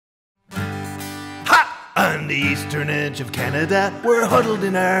On the eastern edge of Canada, we're huddled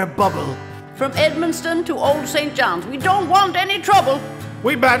in our bubble. From Edmundston to Old St. John's, we don't want any trouble.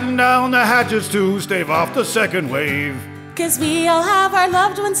 We batten down the hatches to stave off the second wave. 'Cause we all have our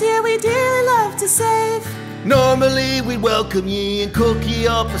loved ones here we dearly love to save. Normally we'd welcome ye and cook ye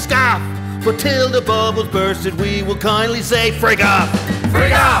up a scoff, but till the bubbles bursted we will kindly say frig off!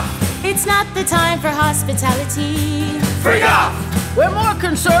 Frig off! It's not the time for hospitality. Frig off! We're more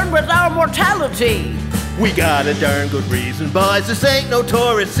concerned with our mortality. We got a darn good reason, boys, this ain't no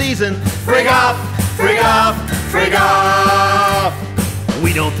tourist season. Frig off! Frig off! Frig off!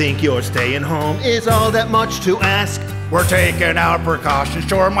 We don't think your staying home is all that much to ask. We're taking our precautions,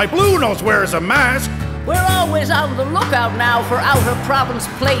 sure my blue nose wears a mask. We're always on the lookout now for out-of-province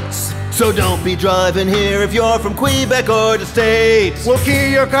plates. So don't be driving here if you're from Quebec or the States. We'll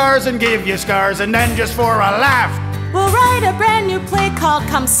key your cars and give you scars, and then just for a laugh, We'll write a brand new play called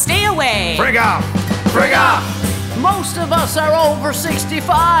Come Stay Away. frig off! Frig off! Most of us are over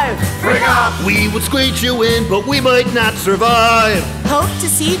 65. Frig off! We would squeeze you in, but we might not survive. Hope to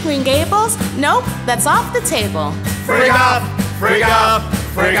see Green Gables? Nope, that's off the table. Frig off! Frig off!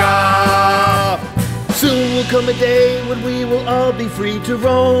 Frig off! Soon will come a day when we will all be free to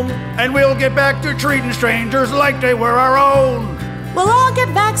roam. And we'll get back to treating strangers like they were our own. We'll all get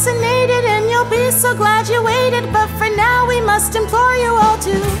vaccinated and you'll be so glad you waited. But for now we must implore you all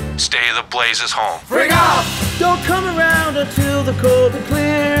to Stay the blazes home. Frig off! Don't come around until the COVID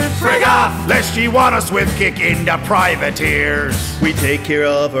clears. Frig off! Lest ye want a swift kick into privateers. We take care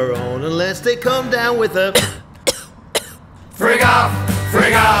of our own unless they come down with a Frig off!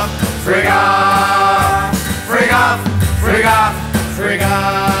 Frig off! Frig off!